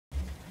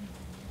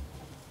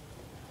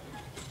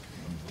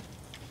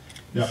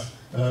Yeah,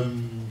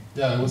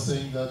 yeah. I was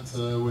saying that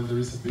when there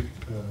is a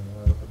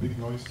big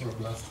noise or a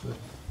blast,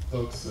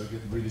 dogs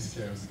get really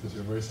scared because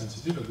you're very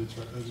sensitive, and they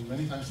try,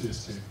 many times they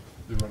escape,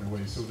 they run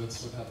away. So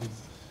that's what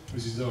happens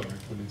with his dog.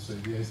 Actually, so the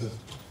idea is that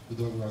the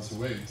dog runs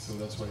away, so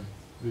that's why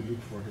they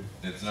look for him.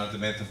 That's not a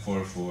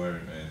metaphor for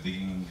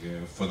digging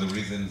for the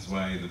reasons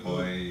why the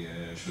boy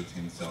shot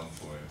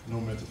himself, or no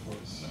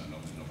metaphors. No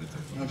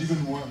metaphors. Not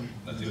even one.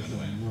 Not even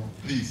one. No,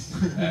 please.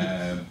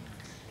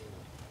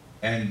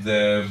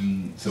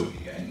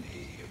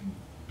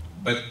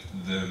 But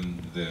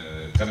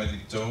the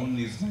comedic tone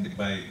is made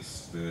by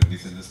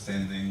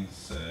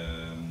misunderstandings,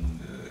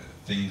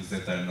 things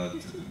that are not.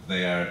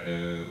 They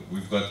are.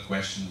 We've got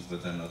questions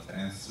that are not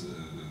answered.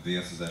 The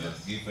answers are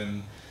not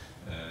given.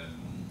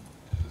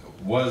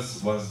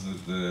 Was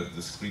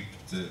the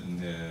script?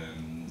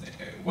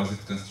 Was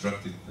it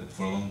constructed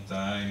for a long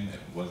time?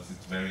 Was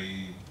it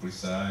very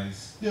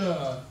precise?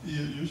 Yeah,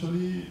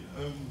 usually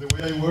the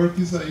way I work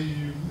is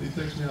it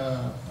takes me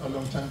a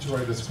long time to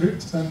write a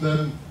script, and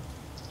then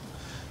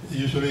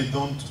usually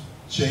don't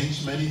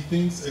change many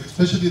things,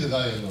 especially the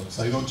dialogues.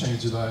 I don't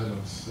change the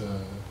dialogues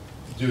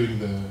during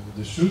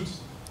the shoot,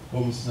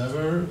 almost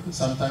never.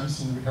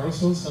 Sometimes in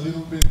rehearsals a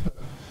little bit, but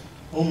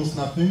almost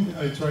nothing.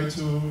 I try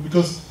to,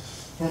 because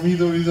for me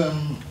the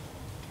reason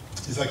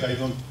is like I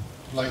don't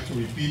like to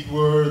repeat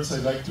words. I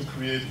like to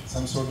create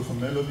some sort of a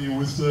melody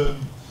with the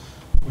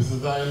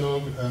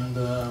dialogue, and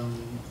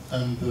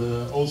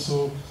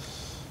also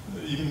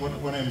even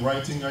when I'm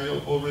writing,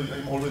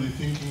 I'm already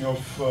thinking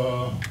of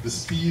the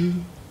speed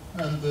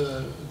and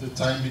the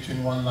time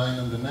between one line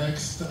and the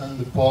next, and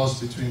the pause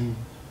between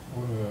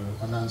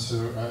an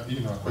answer, a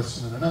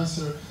question and an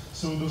answer.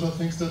 So those are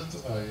things that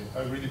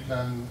I really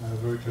plan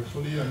very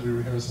carefully, and we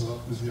rehearse a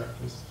lot with the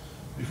actors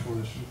before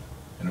the shoot.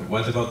 And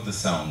what about the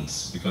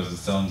sounds? Because the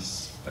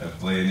sounds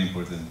play an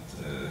important,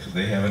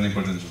 they have an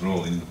important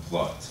role in the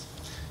plot.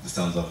 The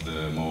sounds of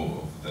the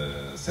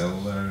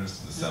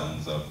cellulars, the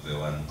sounds of the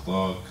alarm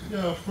clock.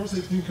 Yeah, of course,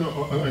 I think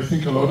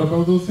a lot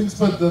about those things,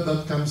 but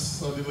that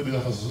comes a little bit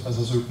as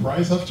a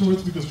surprise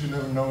afterwards, because you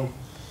never know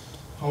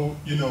how,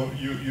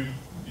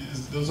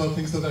 those are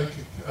things that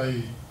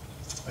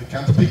I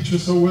can't picture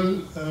so well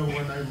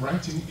when I'm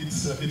writing.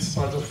 It's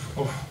part of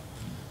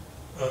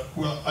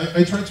well,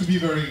 I try to be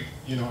very,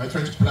 I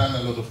try to plan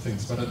a lot of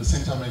things, but at the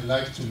same time I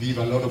like to leave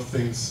a lot of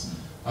things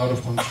out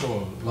of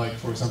control. Like,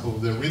 for example,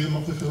 the rhythm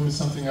of the film is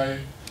something I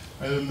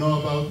don't know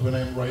about when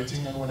I'm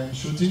writing, and when I'm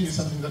shooting it's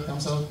something that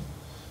comes out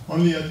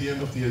only at the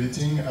end of the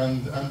editing,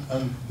 and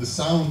the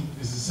sound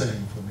is the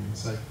same for me.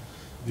 It's like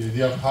the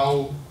idea of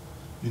how,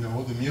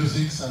 the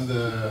musics and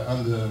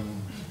the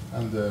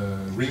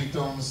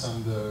ringtones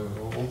and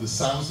all the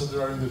sounds that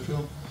there are in the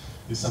film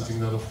is something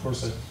that, of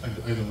course,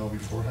 I don't know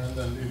beforehand,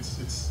 and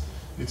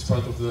it's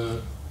part of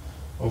the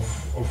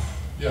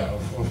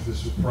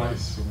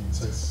surprise for me.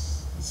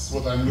 It's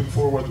what I look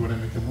forward when I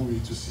make a movie,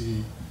 to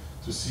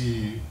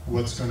see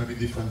what's going to be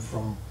different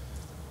from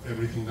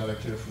everything that I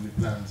carefully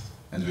planned.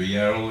 And we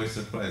are always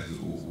surprised.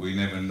 We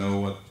never know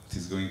what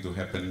is going to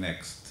happen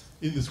next.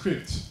 In the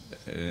script?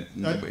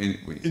 No,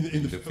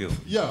 in the film.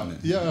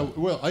 Yeah.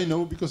 Well, I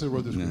know because I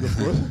wrote the script, of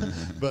course.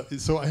 But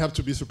so I have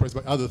to be surprised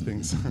by other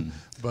things.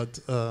 But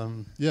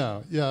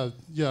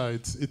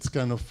it's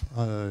kind of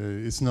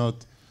it's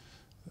not.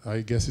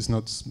 I guess it's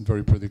not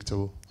very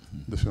predictable.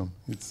 The film.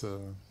 It's.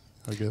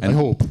 I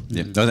hope.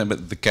 Yeah. No,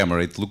 but the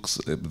camera. It looks.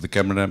 The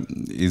camera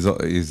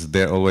is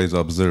there always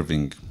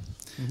observing.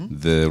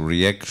 The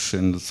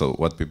reactions, so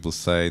what people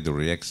say, the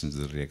reactions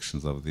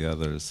of the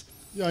others.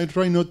 Yeah, I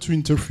try not to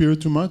interfere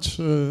too much.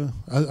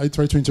 I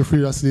try to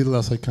interfere as little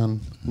as I can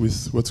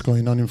with what's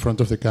going on in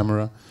front of the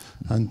camera,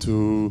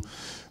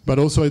 but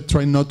also I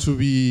try not to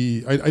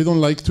be. I don't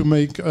like to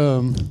make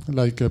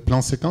like a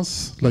plan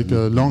séquence, like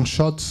long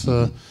shots,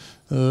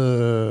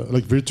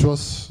 like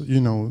virtuous,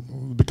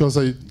 because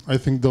I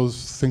think those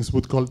things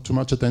would call too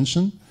much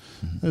attention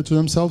to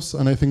themselves,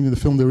 and I think in the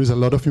film there is a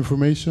lot of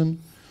information.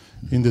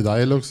 In the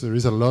dialogues, there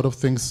is a lot of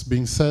things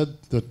being said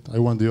that I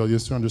want the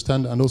audience to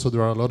understand, and also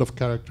there are a lot of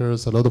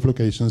characters, a lot of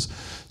locations.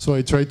 So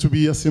I try to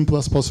be as simple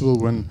as possible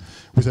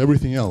with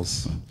everything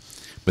else.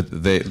 But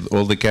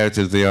all the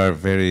characters, they are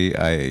very,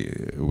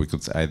 we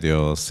could say,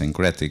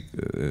 idiosyncratic.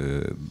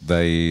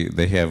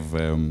 They have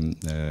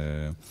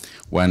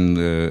one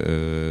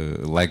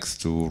likes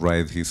to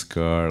ride his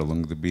car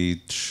along the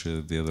beach.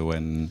 The other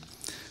one.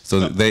 So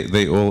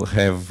they all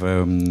have,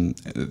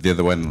 the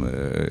other one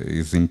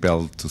is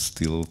impelled to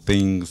steal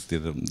things,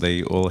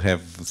 they all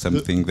have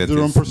something that their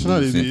is... own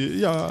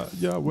personality,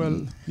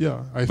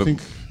 I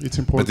think it's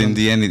important. But in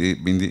the end,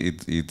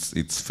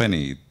 it's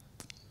funny.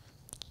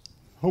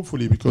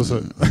 Hopefully, because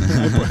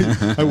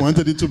I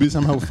wanted it to be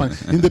somehow fun.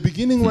 In the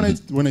beginning,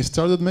 when I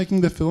started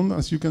making the film,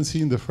 as you can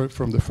see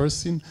from the first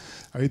scene,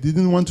 I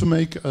didn't want to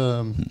make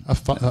a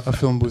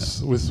film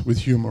with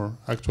humor,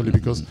 actually,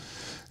 because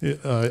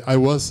I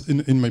was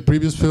in my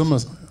previous film.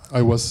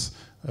 I was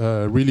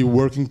really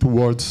working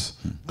towards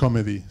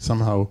comedy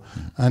somehow.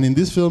 And in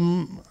this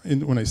film,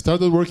 when I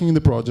started working in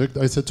the project,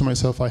 I said to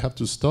myself, I have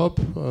to stop.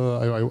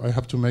 I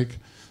have to make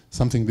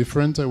something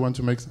different. I want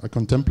to make a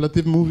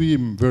contemplative movie,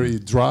 very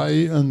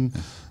dry and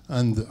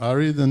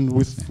arid and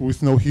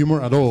with no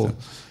humor at all.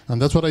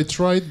 And that's what I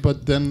tried,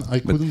 but then I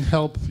couldn't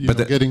help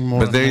getting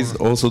more. But there is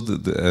also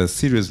the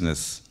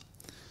seriousness.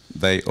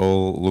 They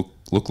all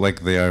look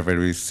like they are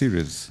very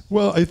serious.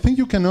 Well, I think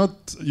you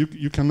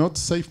cannot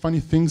say funny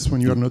things when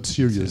you are not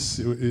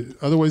serious.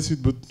 Otherwise, it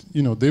would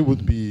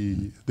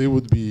they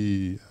would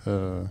be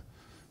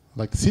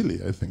like silly.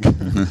 I think.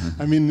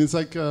 I mean, it's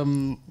like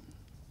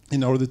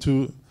in order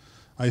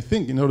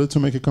to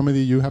make a comedy,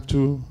 you have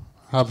to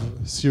have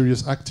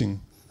serious acting,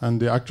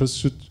 and the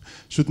actors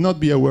should not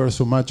be aware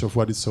so much of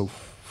what is so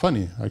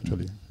funny,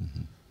 actually.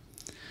 Mm-hmm.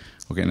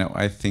 Okay, now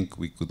I think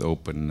we could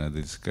open the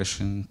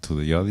discussion to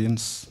the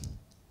audience.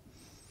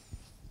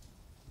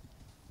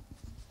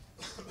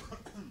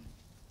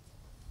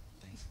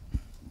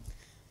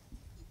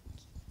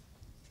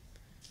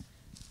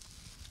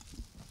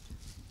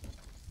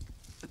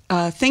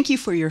 Thank you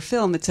for your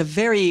film. It's a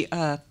very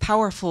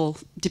powerful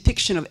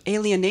depiction of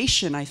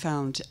alienation, I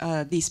found.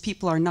 These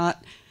people are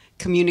not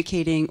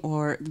communicating,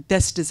 or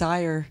best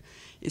desire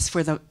is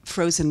for the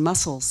frozen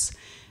muscles.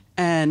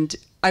 And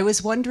I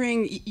was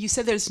wondering, you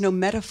said there's no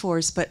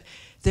metaphors, but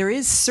there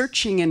is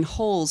searching in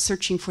holes,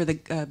 searching for the,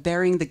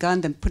 burying the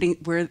gun, then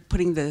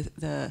putting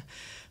the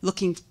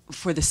looking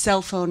for the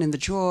cell phone in the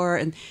drawer,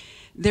 and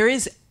there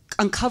is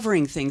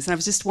uncovering things. And I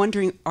was just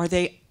wondering, are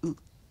they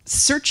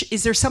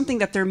is there something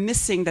that they're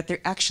missing that they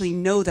actually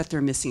know that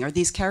they're missing? Are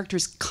these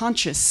characters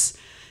conscious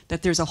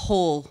that there's a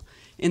hole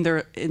in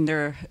their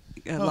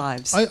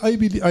lives? I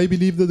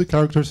believe that the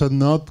characters are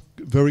not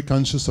very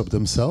conscious of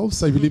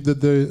themselves. I believe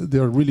that they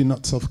are really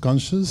not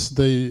self-conscious.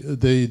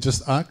 They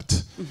just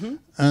act.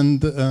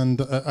 And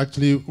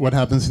actually, what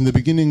happens in the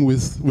beginning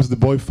with the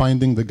boy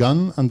finding the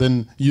gun and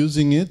then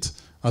using it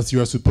as you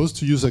are supposed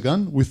to use a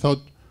gun without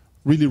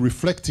really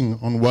reflecting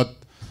on what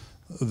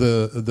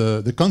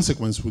the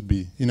consequence would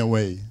be, in a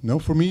way. No,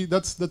 for me,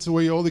 that's the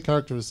way all the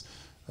characters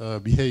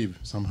behave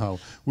somehow,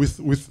 with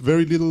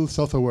very little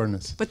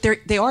self-awareness. But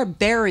they are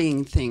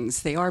burying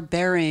things. They are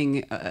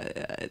burying,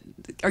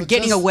 are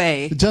getting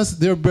away.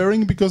 They're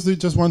burying because they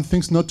just want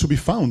things not to be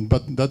found.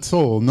 But that's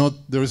all.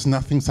 There is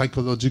nothing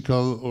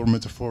psychological or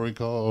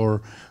metaphorical,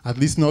 or at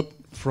least not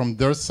from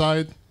their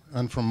side.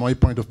 And from my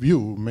point of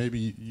view,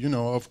 maybe,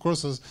 of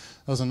course,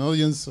 as an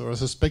audience or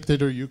as a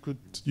spectator, you could,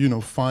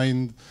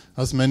 find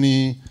as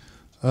many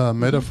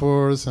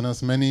metaphors and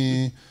as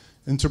many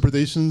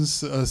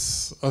interpretations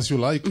as you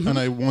like, and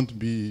I won't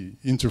be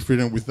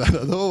interfering with that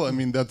at all. I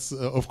mean, that's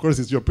of course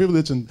it's your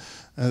privilege, and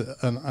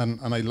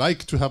I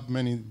like to have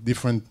many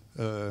different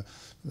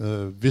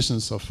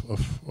visions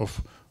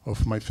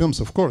of my films,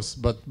 of course,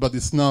 but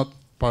it's not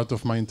part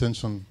of my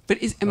intention. But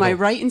am I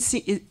right in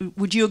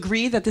would you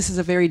agree that this is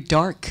a very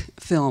dark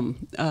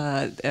film,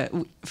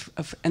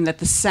 and that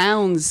the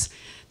sounds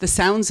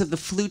of the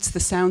flutes, the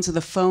sounds of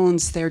the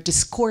phones, they're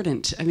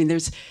discordant? I mean,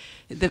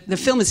 the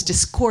film is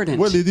discordant.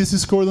 Well, it is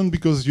discordant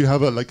because you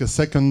have a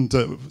second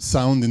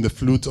sound in the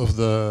flute of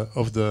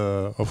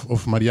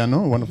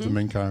Mariano, one of the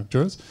main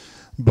characters.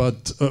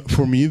 But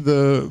for me,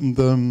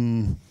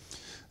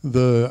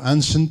 the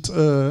ancient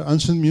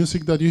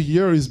music that you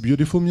hear is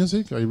beautiful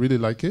music. I really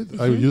like it.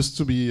 I used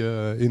to be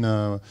in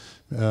a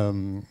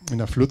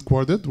flute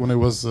quartet when I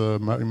was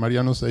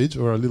Mariano's age,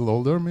 or a little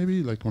older,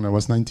 maybe, like when I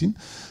was 19.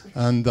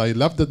 And I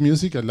loved that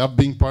music. I love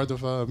being part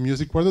of a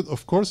music quartet.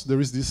 Of course, there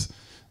is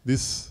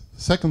this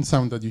second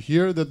sound that you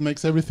hear that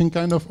makes everything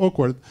kind of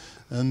awkward.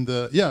 And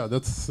yeah,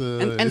 that's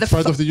it's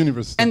part of the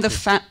universe. And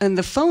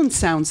the phone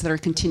sounds that are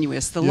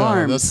continuous, the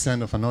alarms. That's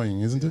kind of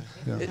annoying, isn't it?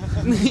 Yeah.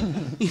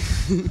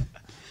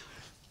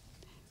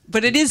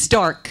 But it is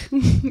dark.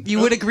 You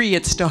would agree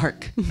it's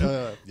dark.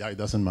 Yeah, it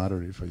doesn't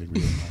matter if I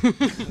agree or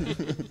not.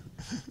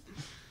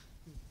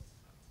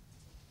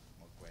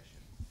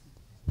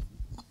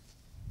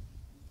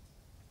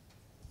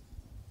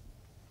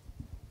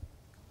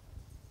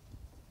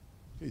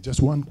 Okay,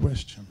 just one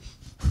question.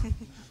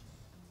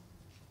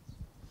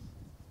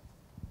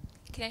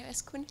 Can I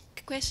ask one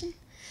question?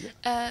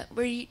 Yeah.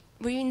 Were you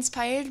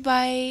inspired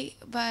by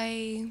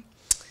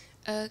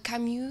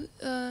Camus,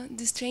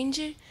 The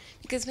Stranger?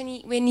 Because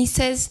when he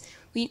says,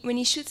 when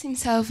he shoots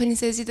himself and he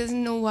says he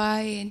doesn't know why,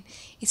 and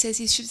he says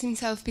he shoots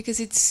himself because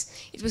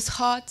it was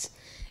hot,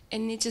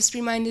 and it just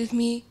reminded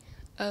me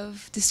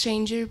of The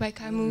Stranger by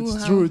Camus.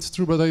 It's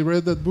true, but I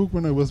read that book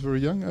when I was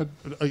very young.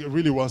 I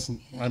really wasn't.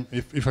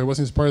 If I was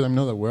inspired, I'm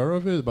not aware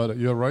of it, but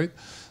you're right.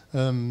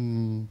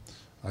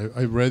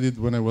 I read it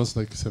when I was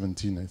like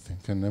 17, I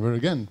think, and never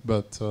again.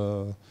 But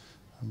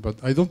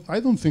I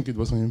don't think it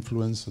was an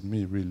influence on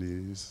me,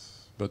 really.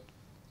 But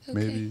okay.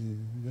 Maybe,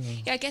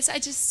 yeah, I guess I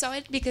just saw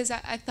it because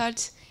I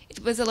thought it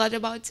was a lot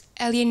about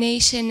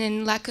alienation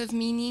and lack of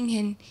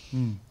meaning,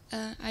 and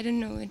I don't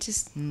know. I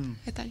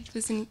thought it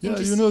was an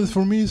interesting.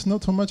 For me, it's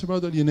not so much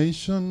about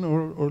alienation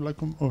or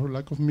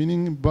lack of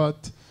meaning,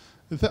 but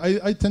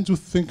I tend to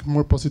think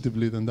more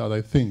positively than that.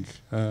 I think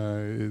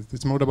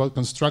it's more about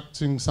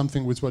constructing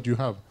something with what you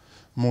have,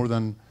 more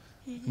than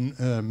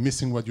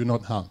missing what you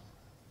not have,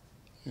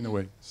 in a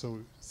way. So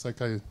it's like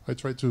I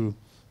try to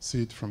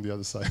see it from the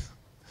other side.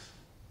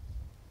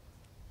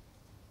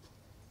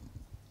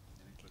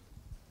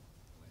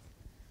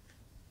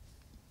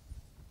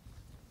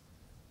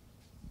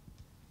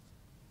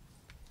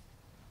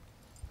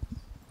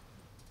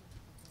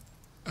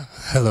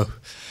 Hello.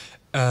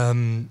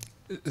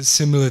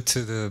 Similar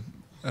to the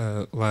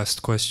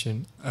last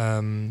question,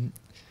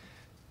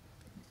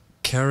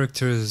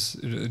 characters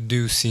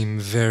do seem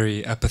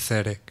very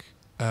apathetic.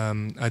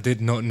 I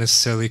did not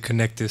necessarily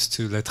connect this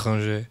to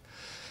L'Étranger,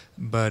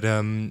 but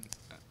I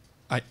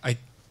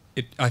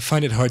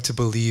find it hard to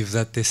believe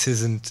that this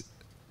isn't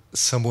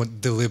somewhat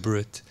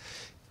deliberate,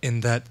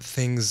 in that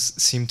things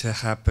seem to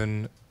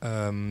happen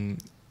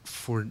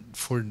for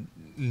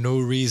no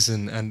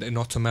reason and an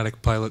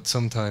automatic pilot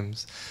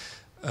sometimes.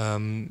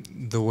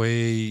 The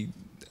way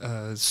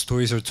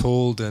stories are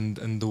told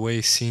and the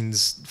way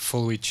scenes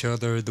follow each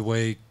other, the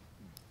way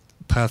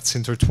paths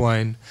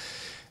intertwine.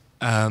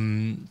 I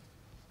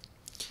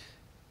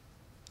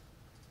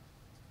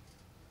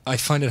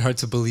find it hard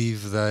to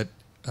believe that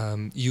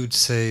you'd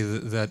say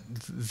that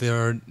there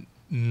are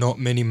not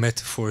many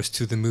metaphors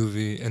to the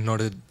movie and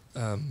not a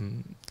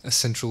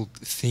central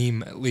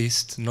theme, at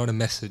least, not a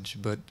message,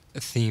 but a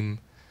theme.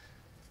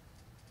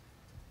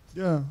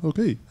 Yeah,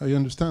 okay, I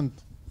understand.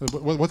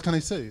 What can I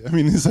say? I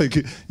mean, it's like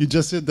you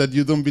just said that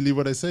you don't believe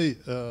what I say.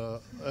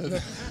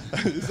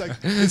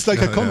 It's like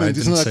No, a comment. no,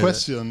 It's not a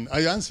question.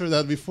 I answered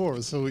that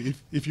before. So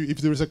if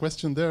there is a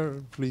question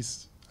there,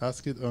 please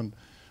ask it on.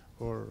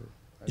 Or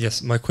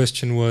yes, my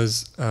question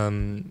was,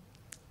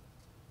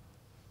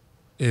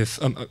 if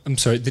I'm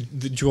sorry,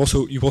 did you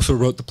also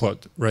wrote the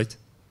plot, right?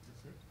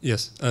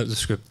 Yes, the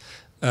script.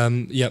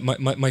 Yeah,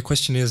 my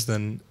question is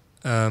then,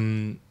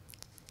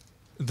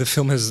 the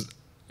film has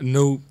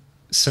no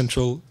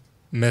central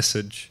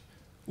message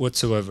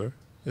whatsoever.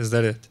 Is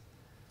that it?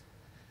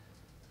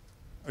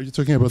 are you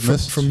talking about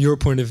message? From your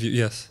point of view,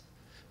 yes.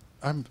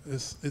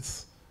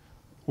 It's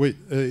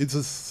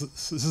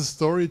a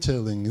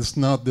storytelling. It's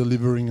not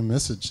delivering a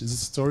message. It's a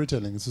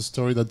storytelling. It's a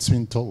story that's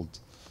been told.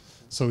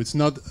 So it's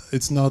not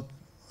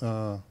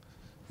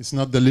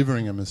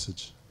delivering a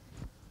message.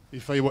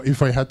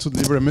 If I had to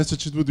deliver a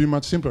message, it would be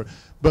much simpler.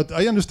 But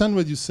I understand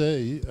what you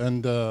say,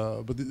 and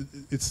but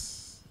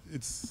it's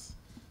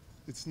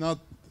not.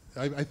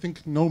 I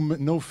think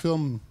no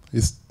film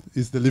is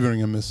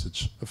delivering a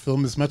message. A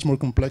film is much more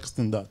complex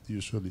than that.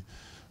 Usually,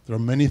 there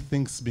are many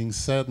things being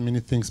said, many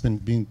things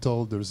being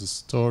told. There's a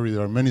story.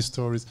 There are many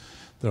stories.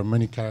 There are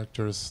many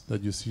characters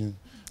that you see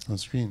on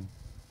screen.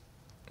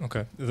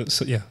 Okay.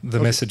 So yeah, the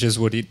message is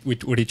what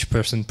each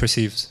person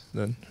perceives.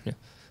 Then yeah.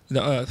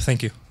 No,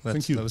 thank you.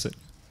 Thank you. That was it.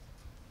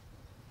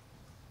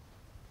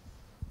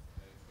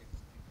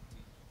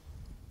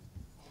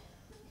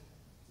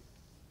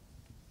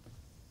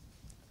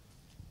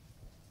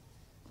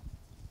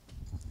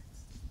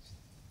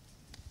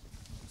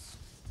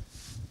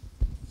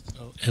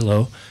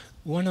 Hello.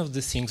 One of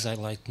the things I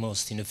like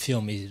most in a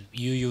film is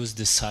you use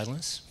the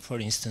silence, for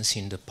instance,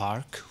 in the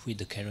park with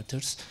the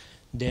characters.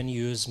 Then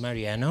you use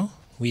Mariano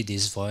with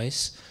his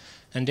voice.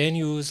 And then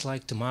you use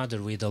like the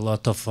mother with a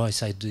lot of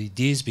voice. I do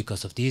this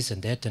because of this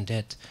and that and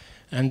that.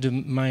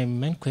 And my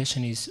main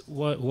question is,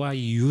 why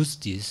you use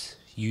this?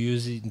 You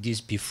use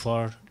this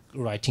before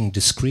writing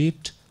the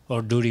script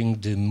or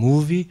during the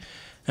movie?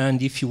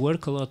 And if you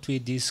work a lot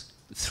with these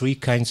three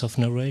kinds of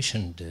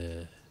narration,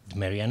 the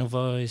Mariano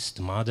voice,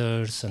 the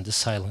mothers, and the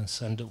silence,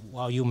 and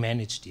how you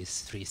manage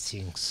these three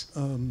things.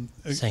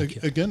 Thank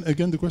you.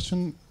 Again, the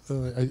question.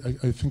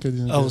 I think I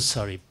didn't. Oh,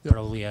 sorry. Yeah.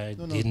 Probably I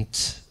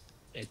didn't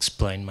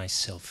explain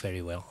myself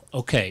very well.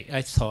 Okay,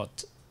 I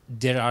thought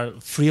there are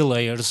three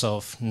layers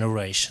of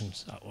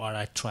narrations, or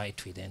I try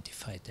to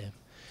identify them.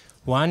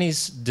 One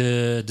is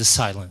the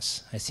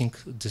silence. I think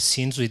the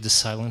scenes with the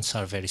silence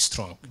are very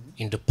strong.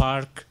 In the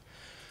park,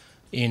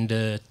 in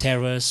the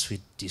terrace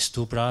with these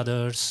two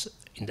brothers,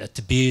 at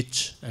the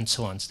beach, and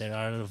so on. There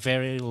are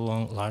very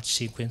large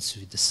sequences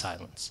with the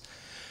silence.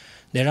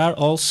 There are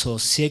also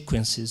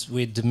sequences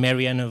with the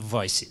Mariano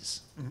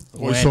voices.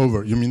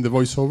 Voiceover. You mean the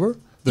voiceover?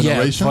 The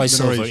narration?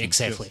 Voiceover, narration.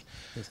 exactly.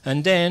 Yes.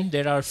 And then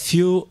there are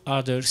few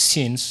other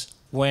scenes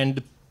when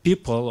the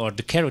people or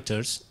the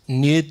characters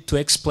need to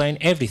explain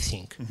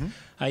everything.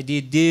 I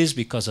did this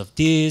because of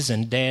this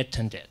and that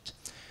and that.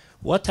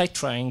 What I'm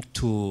trying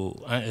to,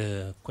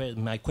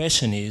 my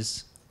question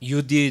is,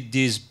 you did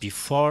this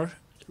before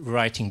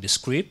writing the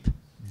script,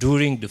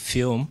 during the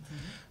film,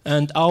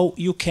 and how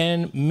you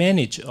can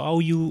manage,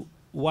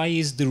 why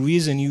is the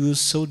reason you use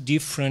so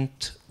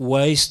different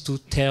ways to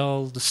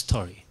tell the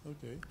story?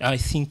 Okay. I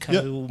think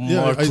I'm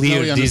more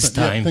clear this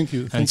time. Yeah, thank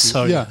you.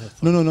 Sorry. Yeah.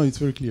 No, it's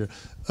very clear.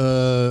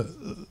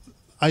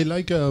 I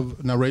like a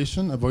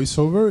narration, a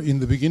voiceover. In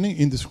the beginning,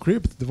 in the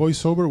script, the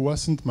voiceover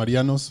wasn't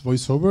Mariano's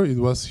voiceover, it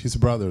was his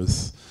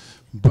brother's.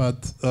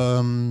 But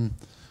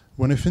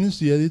when I finished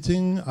the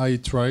editing, I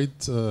tried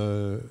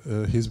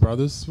his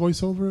brother's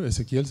voiceover,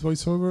 Ezequiel's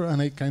voiceover,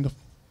 and I kind of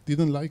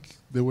didn't like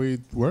the way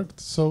it worked.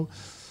 So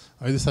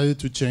I decided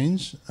to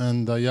change,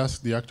 and I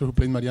asked the actor who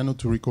played Mariano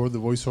to record the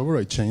voiceover.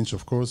 I changed,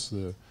 of course,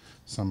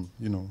 some,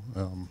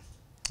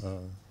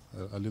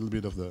 a little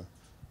bit of the.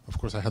 Of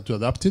course, I had to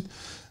adapt it,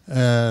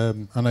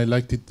 and I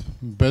liked it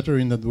better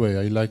in that way.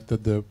 I liked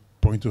that the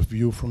point of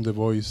view from the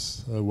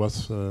voice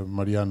was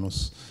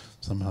Mariano's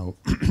somehow.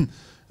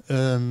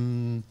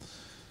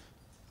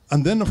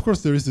 And then, of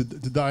course, there is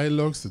the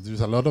dialogues. There's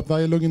a lot of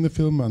dialogue in the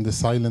film, and the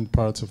silent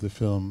parts of the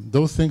film.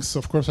 Those things,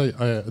 of course,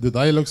 the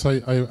dialogues,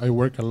 I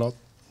work a lot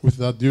with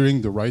that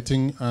during the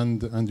writing and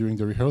during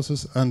the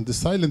rehearsals. And the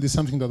silent is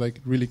something that I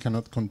really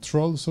cannot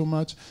control so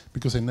much,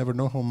 because I never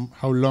know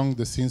how long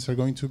the scenes are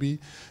going to be.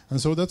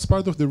 And so that's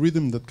part of the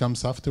rhythm that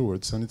comes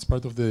afterwards, and it's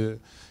part of the,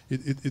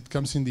 it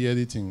comes in the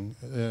editing.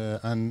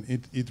 And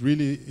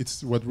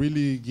it's what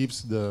really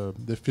gives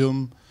the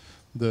film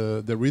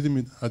the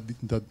rhythm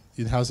that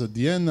it has at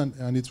the end,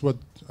 and it's what,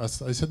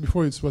 as I said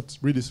before, it's what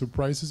really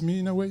surprises me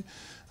in a way,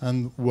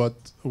 and what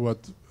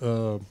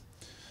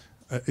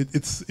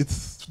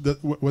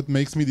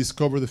makes me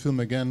discover the film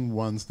again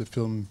once the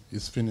film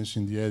is finished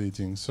in the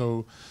editing.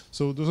 So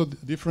those are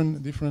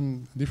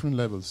different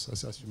levels,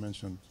 as you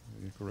mentioned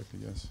correctly.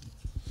 Yes.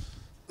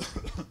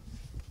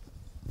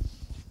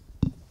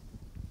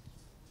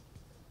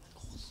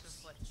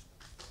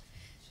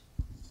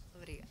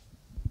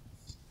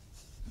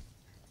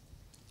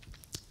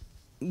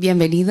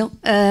 Bienvenido.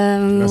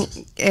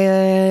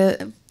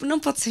 Não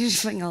pode ser em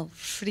espanhol,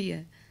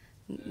 preferia.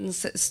 Não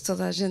sei se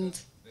toda a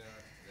gente.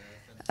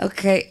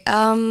 Okay.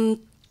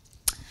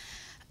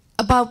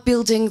 About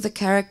building the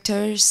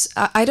characters,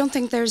 I don't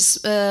think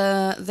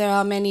there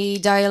are many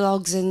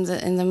dialogues in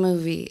the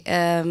movie.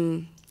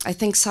 I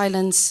think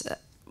silence.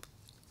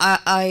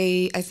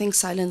 I think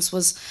silence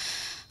was,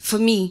 for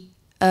me,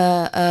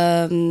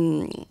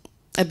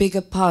 a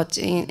bigger part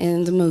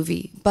in the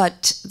movie.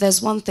 But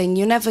there's one thing,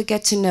 you never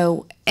get to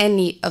know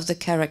any of the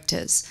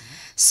characters.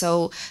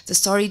 So the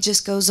story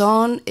just goes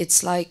on.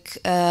 It's like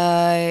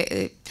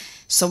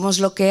somos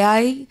lo que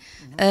hay.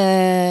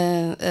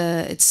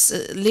 It's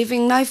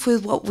living life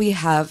with what we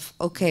have.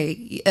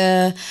 Okay.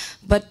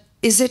 But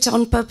is it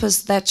on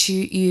purpose that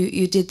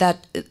you did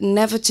that?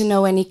 Never to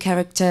know any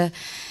character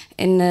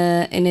in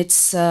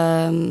its...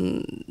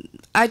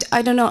 I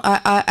don't know.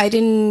 I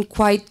didn't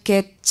quite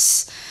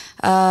get...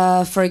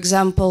 for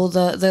example,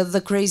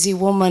 the crazy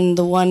woman,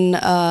 the one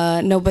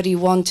nobody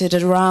wanted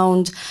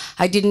around.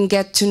 I didn't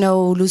get to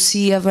know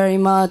Lucia very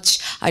much.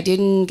 I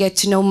didn't get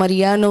to know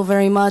Mariano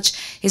very much.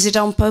 Is it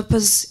on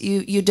purpose?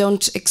 You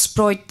don't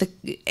exploit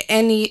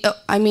any.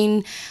 I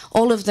mean,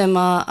 all of them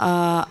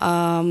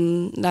are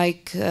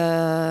like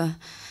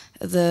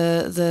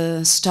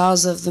the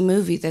stars of the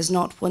movie. There's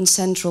not one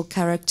central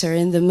character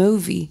in the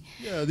movie.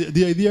 Yeah,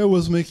 the idea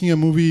was making a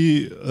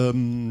movie,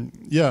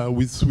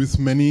 with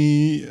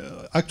many.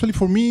 Actually,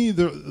 for me,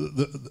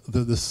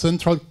 the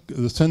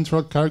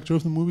central character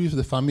of the movie is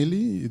the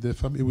family. The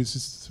family, which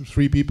is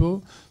three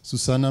people: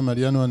 Susana,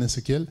 Mariano, and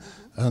Ezequiel,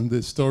 and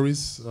the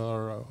stories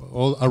are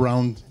all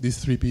around these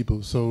three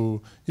people.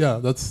 So yeah,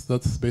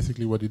 that's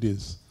basically what it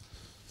is.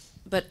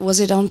 But was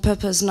it on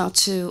purpose not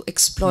to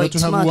exploit not to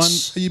have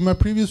much? In my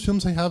previous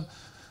films,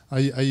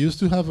 I used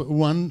to have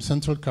one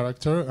central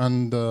character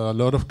and a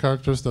lot of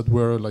characters that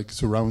were like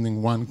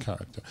surrounding one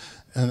character,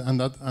 and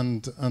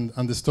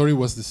the story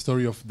was the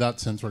story of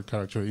that central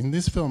character. In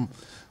this film,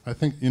 I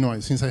think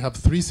since I have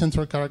three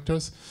central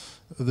characters,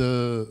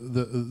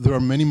 there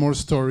are many more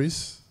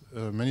stories,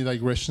 many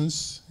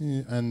digressions,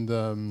 and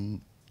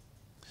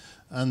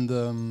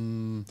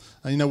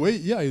in a way,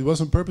 yeah, it was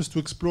on purpose to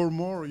explore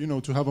more,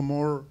 to have a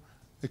more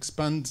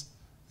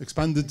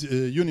expanded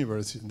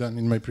universe than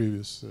in my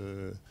previous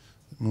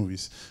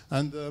movies.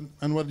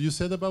 And what you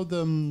said about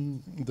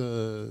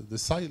the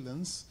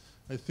silence,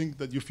 I think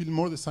that you feel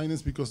more the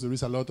silence because there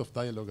is a lot of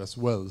dialogue as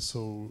well.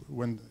 So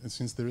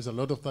since there is a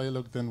lot of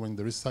dialogue, then when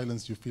there is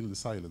silence, you feel the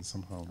silence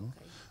somehow. Okay. No?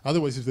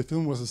 Otherwise, if the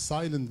film was a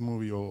silent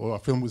movie or a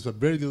film with a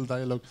very little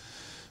dialogue,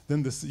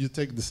 then you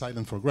take the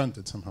silence for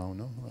granted somehow.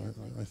 No,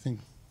 I think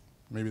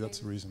maybe that's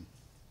the reason.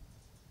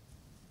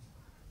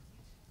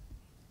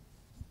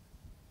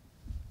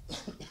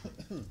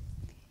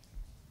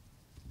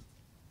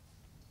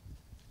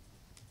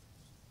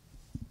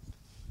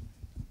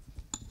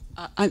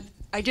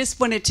 I just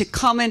wanted to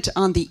comment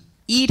on the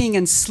eating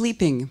and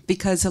sleeping,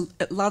 because a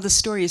lot of the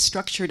story is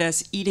structured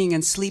as eating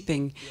and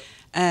sleeping.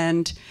 Yeah.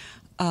 And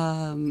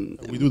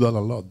we do that a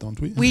lot, don't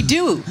we? We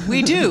do.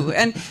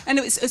 And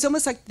it's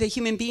almost like the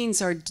human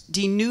beings are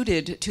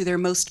denuded to their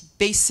most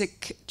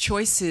basic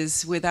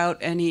choices without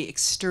any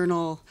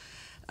external.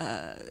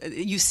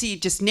 You see,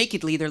 just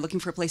nakedly, they're looking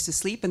for a place to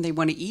sleep and they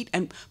want to eat.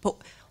 But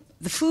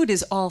the food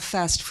is all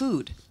fast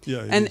food.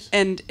 Yeah,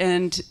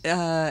 and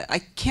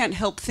I can't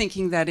help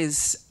thinking that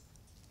is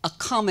a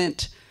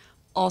comment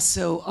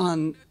also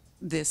on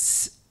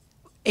this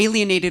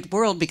alienated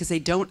world, because they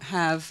don't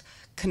have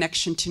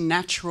connection to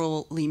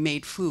naturally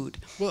made food.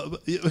 Well,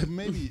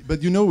 maybe, but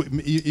you know,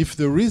 if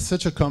there is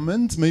such a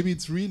comment, maybe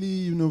it's really,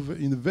 you know,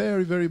 in the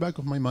very, very back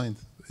of my mind.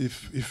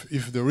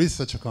 If there is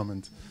such a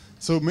comment,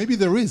 so maybe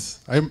there is.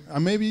 I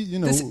maybe, you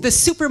know, the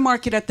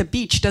supermarket at the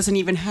beach doesn't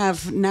even have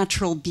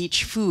natural beach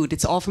food.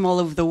 It's all from all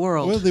over the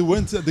world. Well,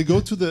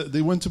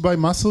 they went to buy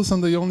mussels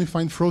and they only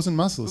find frozen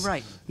mussels.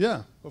 Right.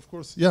 Yeah, of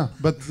course. Yeah,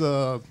 but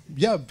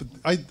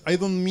I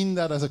don't mean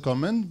that as a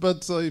comment,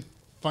 but I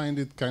find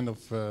it kind of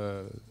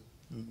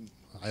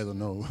I don't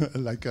know.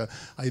 Like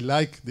I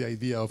like the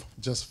idea of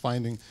just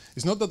finding.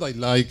 It's not that I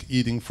like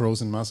eating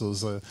frozen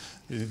mussels,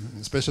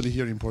 especially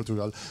here in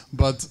Portugal,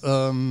 but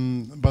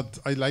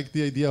I like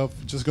the idea of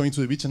just going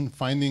to the beach and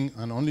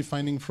only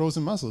finding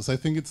frozen mussels. I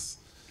think it's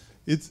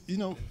you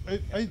know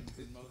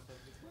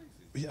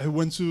I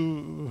went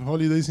to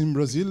holidays in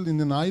Brazil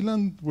in an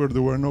island where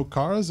there were no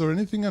cars or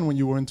anything, and when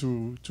you went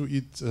to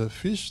eat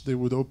fish, they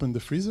would open the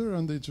freezer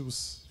and they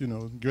just, you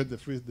know, get the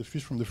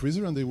fish from the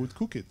freezer and they would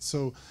cook it.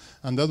 So,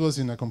 and that was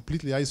in a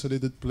completely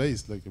isolated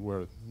place, like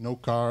where no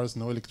cars,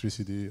 no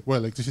electricity. Well,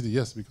 electricity,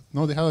 yes, because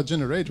no, they have a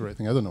generator, I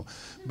think, I don't know,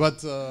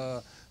 but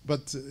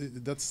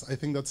I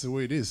think that's the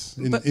way it is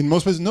in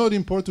most places. Not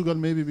in Portugal,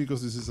 maybe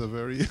because this is a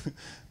very,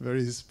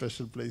 very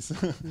special place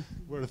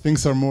where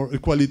things are more,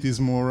 equality is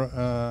more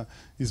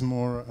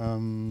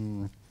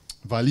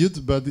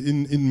valued. But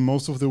in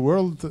most of the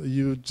world,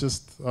 you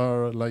just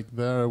are like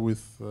there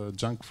with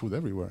junk food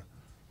everywhere.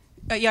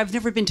 Yeah, I've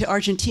never been to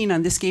Argentina,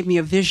 and this gave me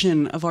a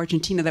vision of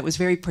Argentina that was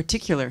very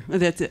particular.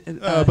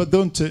 But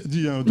don't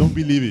don't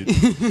believe it.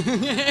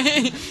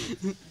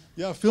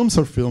 Yeah, films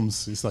are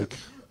films. It's like,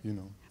 you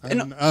know.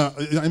 And,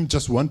 I'm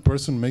just one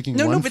person making one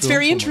film. No, but it's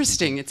very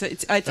interesting.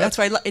 That's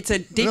why it's a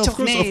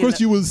détourné. Of course,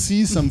 you will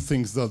see some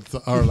things that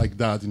are like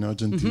that in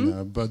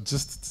Argentina, but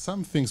just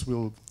some things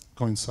will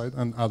coincide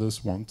and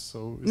others won't.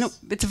 So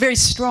it's a very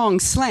strong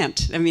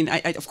slant. I mean,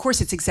 of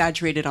course, it's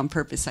exaggerated on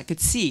purpose. I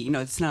could see, you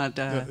know, it's not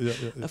a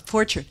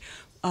portrait.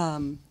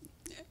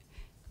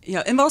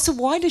 Yeah, and also,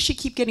 why does she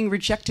keep getting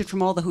rejected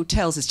from all the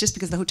hotels? It's just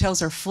because the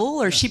hotels are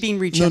full, or is she being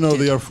rejected? No,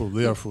 they are full.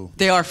 They are full.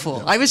 They are full.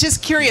 Yeah. I was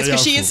just curious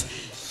because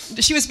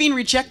she was being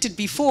rejected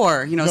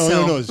before, you know.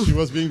 No. She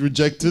was being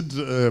rejected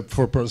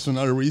for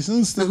personal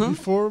reasons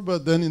before,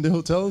 but then in the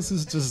hotels,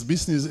 it's just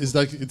business. It's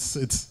like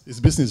it's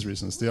business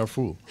reasons. They are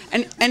full.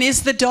 And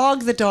is the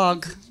dog the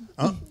dog?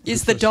 Huh?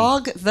 Is the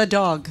dog the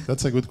dog?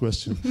 That's a good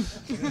question.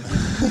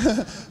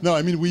 No,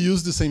 I mean we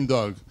use the same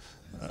dog,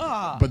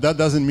 but that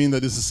doesn't mean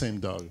that it's the same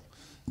dog.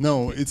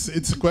 No, it's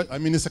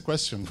a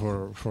question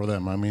for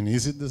them. I mean,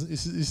 is it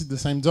the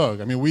same dog?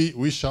 I mean,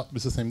 we shot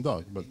with the same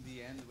dog, but.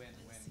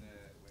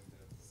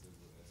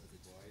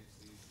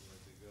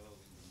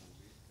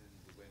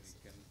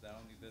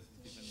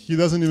 He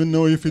doesn't even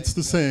know if it's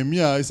the same.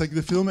 Yeah, it's like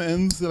the film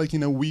ends like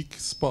in a weak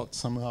spot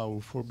somehow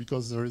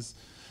because there is,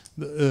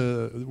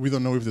 we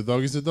don't know if the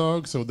dog is the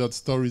dog, so that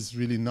story is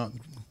really not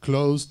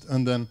closed.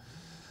 And then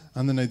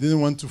I didn't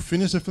want to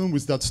finish the film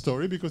with that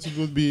story because it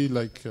would be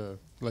like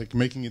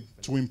making it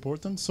too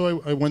important.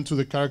 So I went to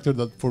the character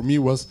that for me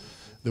was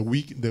the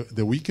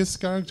weakest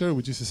character,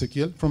 which is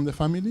Ezequiel from the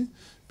family,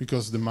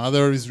 because the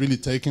mother is really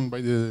taken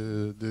by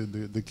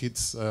the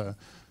kids.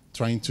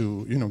 Trying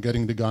to, you know,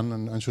 getting the gun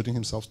and shooting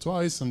himself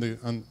twice,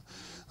 and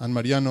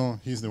Mariano,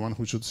 he's the one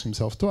who shoots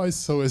himself twice.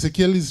 So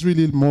Ezequiel is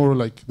really more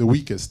like the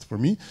weakest for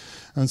me,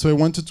 and so I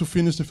wanted to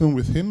finish the film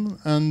with him,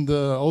 and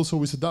also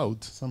with a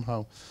doubt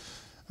somehow.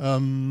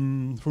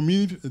 For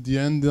me, the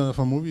end of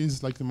a movie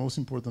is like the most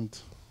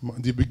important.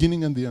 The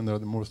beginning and the end are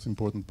the most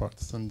important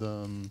parts,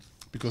 and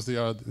because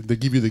they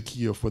give you the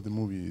key of what the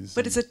movie is.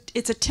 But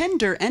it's a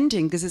tender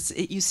ending because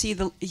you see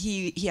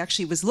he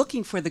actually was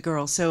looking for the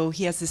girl, so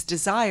he has this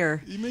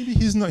desire. Maybe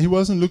he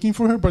wasn't looking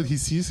for her, but he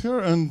sees her,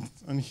 and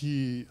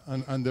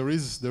there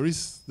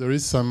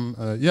is some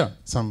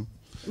some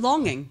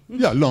longing.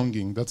 Yeah,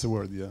 longing. That's a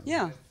word. Yeah.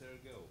 Yeah.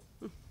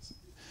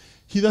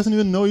 He doesn't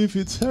even know if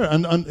it's her,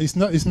 and it's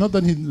not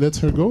that he lets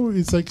her go.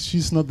 It's like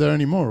she's not there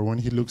anymore when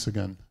he looks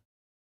again.